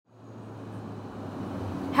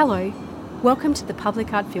Hello, welcome to the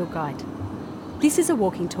Public Art Field Guide. This is a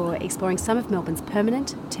walking tour exploring some of Melbourne's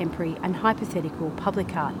permanent, temporary and hypothetical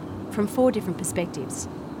public art from 4 different perspectives.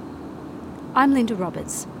 I'm Linda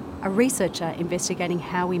Roberts, a researcher investigating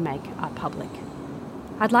how we make art public.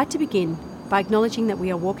 I'd like to begin by acknowledging that we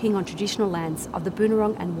are walking on traditional lands of the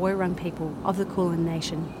Boonwurrung and Woiwurrung people of the Kulin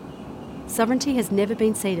Nation. Sovereignty has never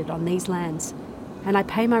been ceded on these lands, and I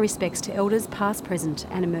pay my respects to elders past, present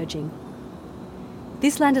and emerging.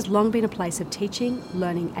 This land has long been a place of teaching,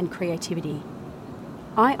 learning and creativity.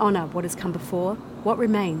 I honour what has come before, what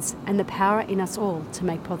remains, and the power in us all to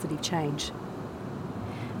make positive change.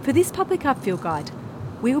 For this Public Art Field Guide,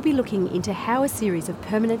 we will be looking into how a series of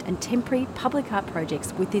permanent and temporary public art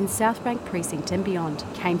projects within South Bank Precinct and beyond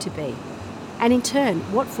came to be, and in turn,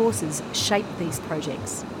 what forces shaped these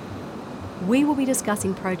projects. We will be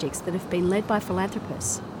discussing projects that have been led by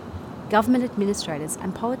philanthropists, government administrators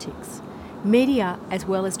and politics, media as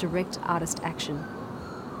well as direct artist action.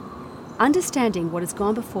 Understanding what has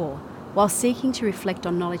gone before while seeking to reflect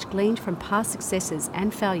on knowledge gleaned from past successes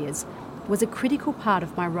and failures was a critical part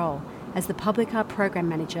of my role as the Public Art Program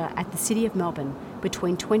Manager at the City of Melbourne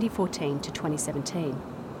between 2014 to 2017.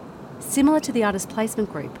 Similar to the Artist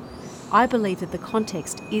Placement Group, I believe that the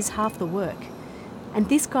context is half the work, and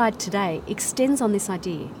this guide today extends on this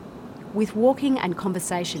idea, with walking and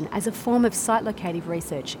conversation as a form of site locative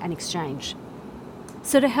research and exchange.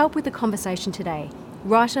 So to help with the conversation today,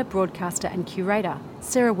 writer, broadcaster and curator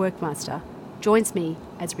Sarah Workmaster joins me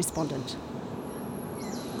as respondent.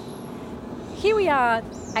 Here we are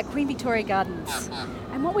at Queen Victoria Gardens,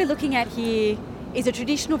 and what we're looking at here is a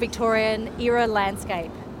traditional Victorian era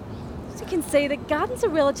landscape. As you can see, the gardens are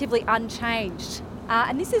relatively unchanged,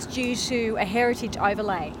 and this is due to a heritage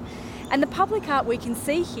overlay. And the public art we can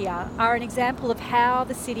see here are an example of how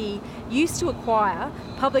the city used to acquire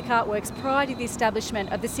public artworks prior to the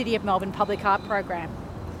establishment of the City of Melbourne Public Art Program.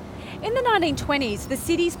 In the 1920s, the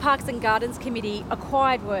city's Parks and Gardens Committee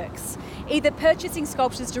acquired works, either purchasing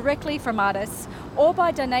sculptures directly from artists or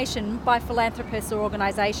by donation by philanthropists or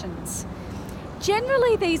organisations.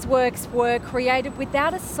 Generally, these works were created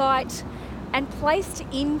without a site and placed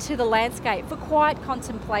into the landscape for quiet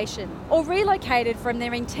contemplation, or relocated from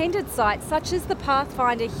their intended site, such as the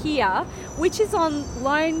Pathfinder here, which is on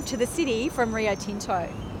loan to the city from Rio Tinto.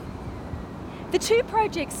 The 2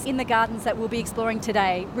 projects in the gardens that we'll be exploring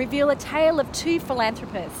today reveal a tale of 2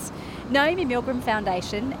 philanthropists, Naomi Milgram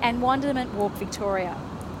Foundation and Wonderment Walk Victoria.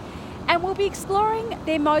 And we'll be exploring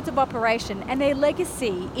their modes of operation and their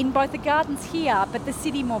legacy in both the gardens here, but the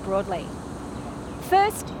city more broadly.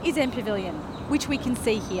 First is MPavilion, which we can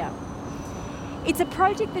see here. It's a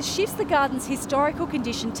project that shifts the garden's historical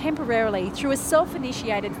condition temporarily through a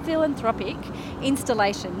self-initiated philanthropic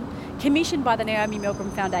installation commissioned by the Naomi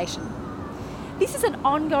Milgram Foundation. This is an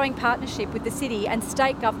ongoing partnership with the city and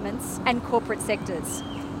state governments and corporate sectors,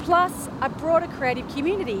 plus a broader creative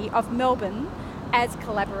community of Melbourne as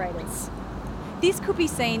collaborators. This could be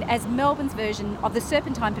seen as Melbourne's version of the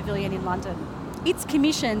Serpentine Pavilion in London. It's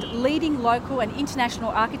commissioned leading local and international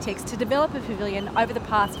architects to develop a pavilion over the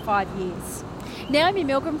past 5 years. Naomi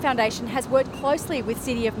Milgram Foundation has worked closely with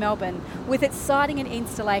City of Melbourne with its siting and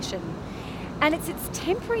installation, and it's its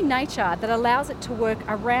temporary nature that allows it to work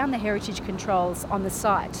around the heritage controls on the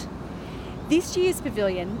site. This year's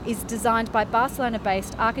pavilion is designed by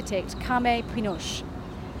Barcelona-based architect Carme Pinush.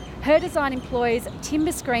 Her design employs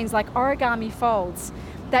timber screens like origami folds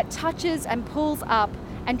that touches and pulls up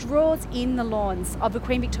and draws in the lawns of the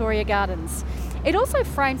Queen Victoria Gardens. It also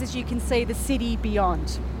frames, as you can see, the city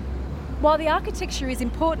beyond. While the architecture is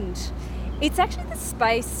important, it's actually the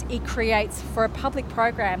space it creates for a public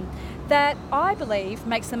program that I believe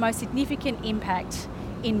makes the most significant impact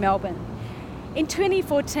in Melbourne. In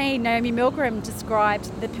 2014, Naomi Milgram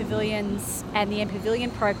described the pavilions and the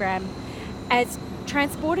MPavilion program as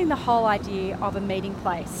transporting the whole idea of a meeting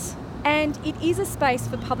place. And it is a space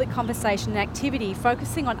for public conversation and activity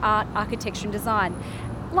focusing on art, architecture and design,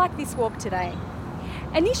 like this walk today.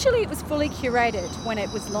 Initially it was fully curated when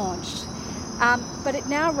it was launched, but it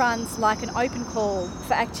now runs like an open call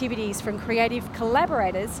for activities from creative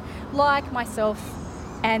collaborators like myself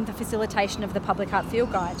and the facilitation of the Public Art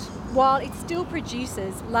Field Guide, while it still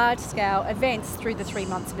produces large-scale events through the 3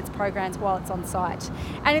 months of its programs while it's on site.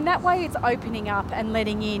 And in that way, it's opening up and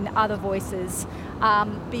letting in other voices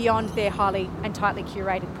beyond their highly and tightly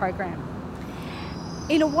curated program.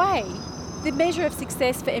 In a way, the measure of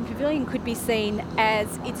success for MPavilion could be seen as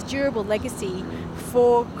its durable legacy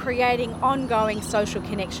for creating ongoing social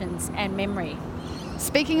connections and memory.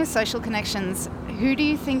 Speaking of social connections, who do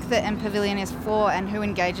you think the MPavilion is for and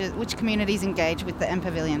which communities engage with the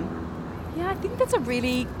MPavilion? Yeah, I think that's a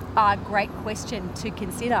really great question to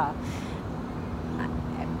consider.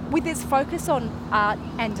 With its focus on art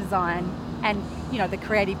and design and, the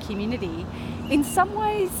creative community, in some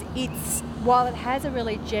ways while it has a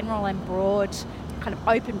really general and broad kind of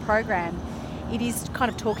open program, it is kind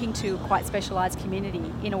of talking to a quite specialised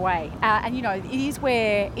community in a way.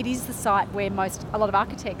 It is the site where a lot of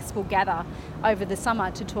architects will gather over the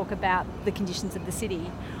summer to talk about the conditions of the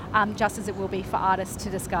city, just as it will be for artists to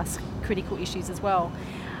discuss critical issues as well.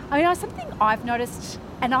 Something I've noticed,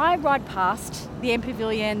 and I ride past the M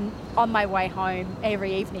Pavilion on my way home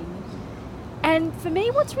every evening. And for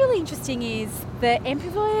me, what's really interesting is the M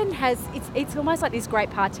Pavilion it's almost like this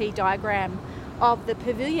great party diagram of the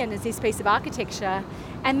pavilion as this piece of architecture,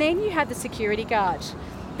 and then you have the security guard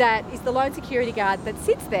that is the lone security guard that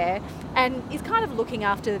sits there and is kind of looking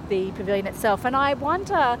after the pavilion itself. And I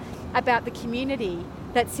wonder about the community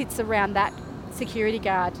that sits around that security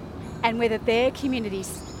guard and whether their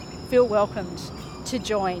communities feel welcomed to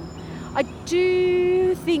join. I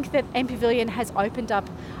do think that M Pavilion has opened up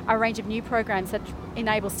a range of new programs that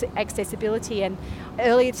enable accessibility, and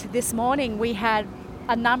earlier this morning we had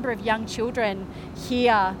a number of young children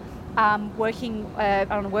here working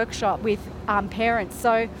on a workshop with parents.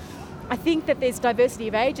 So I think that there's diversity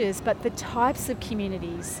of ages, but the types of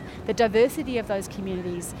communities, the diversity of those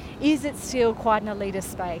communities, is it still quite an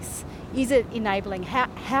elitist space? Is it enabling?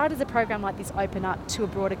 How does a program like this open up to a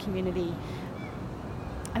broader community?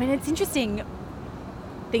 It's interesting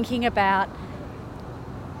thinking about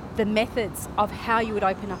the methods of how you would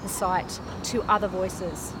open up a site to other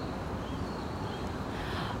voices.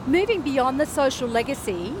 Moving beyond the social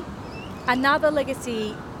legacy, another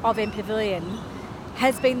legacy of M Pavilion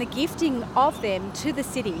has been the gifting of them to the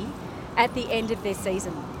city at the end of their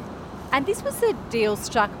season. And this was a deal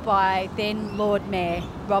struck by then Lord Mayor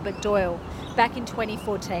Robert Doyle back in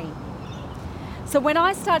 2014. So when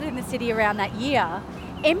I started in the city around that year,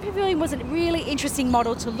 M Pavilion was a really interesting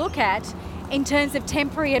model to look at in terms of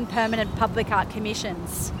temporary and permanent public art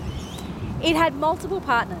commissions. It had multiple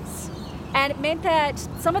partners, and it meant that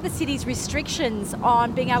some of the city's restrictions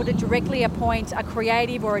on being able to directly appoint a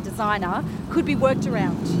creative or a designer could be worked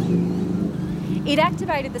around. It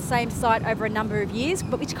activated the same site over a number of years,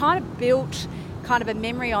 but which kind of built kind of a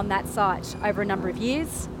memory on that site over a number of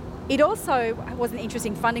years. It also was an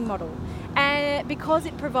interesting funding model, and because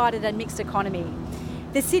it provided a mixed economy.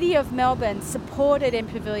 The City of Melbourne supported M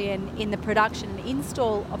Pavilion in the production and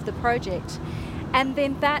install of the project, and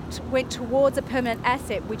then that went towards a permanent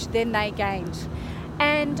asset, which then they gained.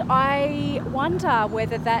 And I wonder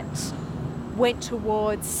whether that went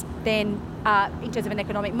towards then, in terms of an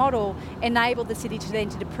economic model, enabled the city to then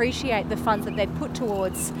to depreciate the funds that they'd put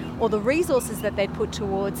towards, or the resources that they'd put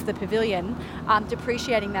towards the pavilion,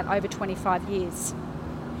 depreciating that over 25 years.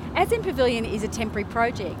 As M Pavilion is a temporary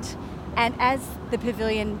project, and as the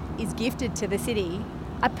pavilion is gifted to the city,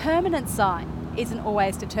 a permanent site isn't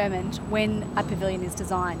always determined when a pavilion is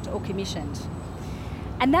designed or commissioned.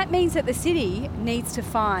 And that means that the city needs to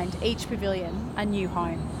find each pavilion a new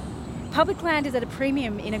home. Public land is at a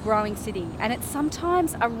premium in a growing city, and it's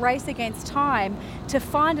sometimes a race against time to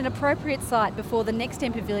find an appropriate site before the next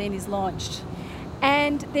M Pavilion is launched.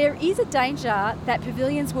 And there is a danger that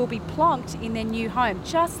pavilions will be plonked in their new home,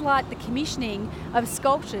 just like the commissioning of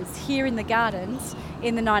sculptures here in the gardens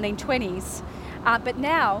in the 1920s. But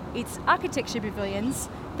now it's architecture pavilions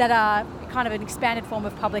that are kind of an expanded form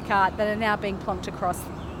of public art that are now being plonked across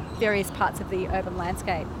various parts of the urban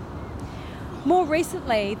landscape. More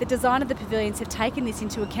recently, the design of the pavilions have taken this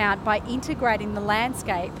into account by integrating the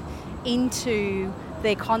landscape into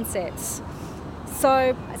their concepts,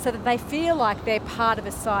 so that they feel like they're part of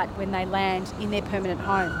a site when they land in their permanent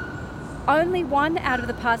home. Only one out of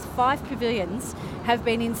the past 5 pavilions have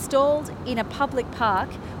been installed in a public park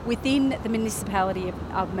within the municipality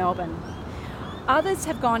of Melbourne. Others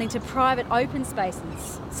have gone into private open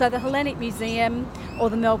spaces, so the Hellenic Museum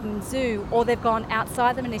or the Melbourne Zoo, or they've gone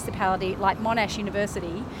outside the municipality like Monash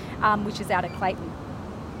University, which is out at Clayton.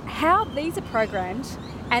 How these are programmed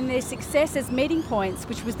and their success as meeting points,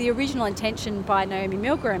 which was the original intention by Naomi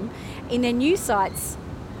Milgram, in their new sites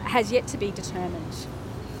has yet to be determined.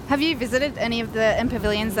 Have you visited any of the M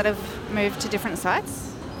Pavilions that have moved to different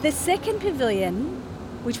sites? The second pavilion,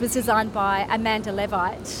 which was designed by Amanda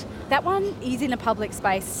Levite, that one is in a public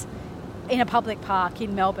space, in a public park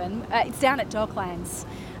in Melbourne. It's down at Docklands.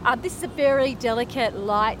 This is a very delicate,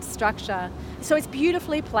 light structure, so it's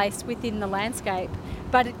beautifully placed within the landscape,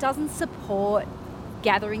 but it doesn't support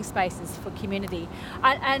gathering spaces for community.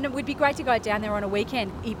 And it would be great to go down there on a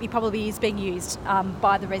weekend. It probably is being used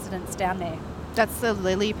by the residents down there. That's the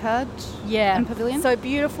lily pad Yeah. pavilion? So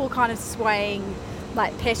beautiful kind of swaying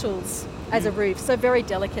like petals as a roof. So very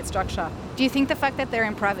delicate structure. Do you think the fact that they're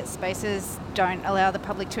in private spaces don't allow the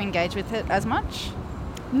public to engage with it as much?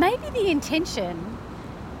 Maybe the intention,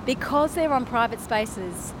 because they're on private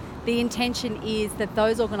spaces, the intention is that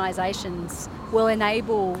those organisations will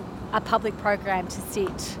enable a public program to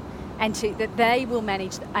sit and that they will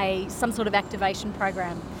manage some sort of activation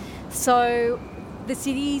program. So the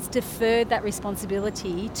city's deferred that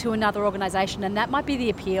responsibility to another organisation, and that might be the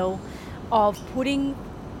appeal of putting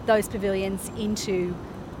those pavilions into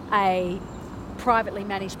a privately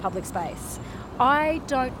managed public space. I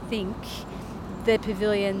don't think the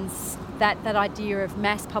pavilions, that idea of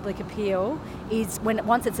mass public appeal is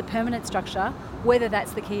once it's a permanent structure, whether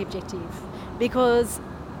that's the key objective. Because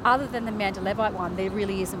other than the Mandalevite one, there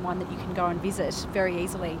really isn't one that you can go and visit very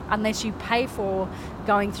easily unless you pay for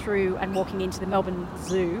going through and walking into the Melbourne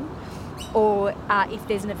Zoo, or if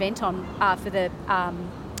there's an event on for the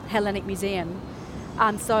Hellenic Museum.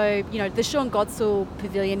 So, the Sean Godsoul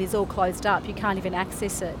Pavilion is all closed up. You can't even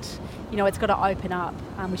access it. It's got to open up,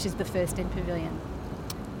 which is the first end pavilion.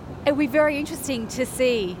 It will be very interesting to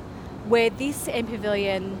see where this end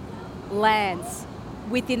pavilion lands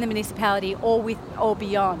within the municipality or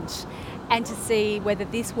beyond, and to see whether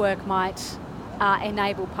this work might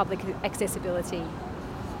enable public accessibility.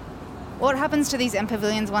 What happens to these end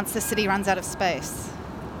pavilions once the city runs out of space?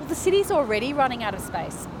 Well, the city's already running out of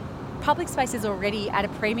space. Public space is already at a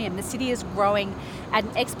premium. The city is growing at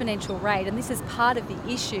an exponential rate, and this is part of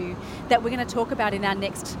the issue that we're going to talk about in our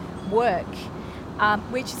next work,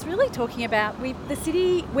 which is really talking about the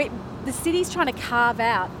city's trying to carve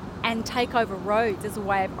out and take over roads as a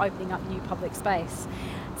way of opening up new public space.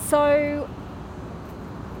 So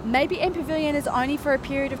maybe end pavilion is only for a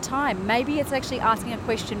period of time. Maybe it's actually asking a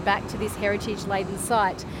question back to this heritage-laden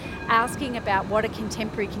site, asking about what are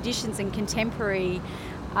contemporary conditions and contemporary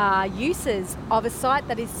uses of a site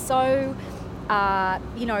that is so,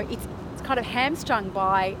 it's kind of hamstrung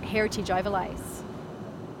by heritage overlays.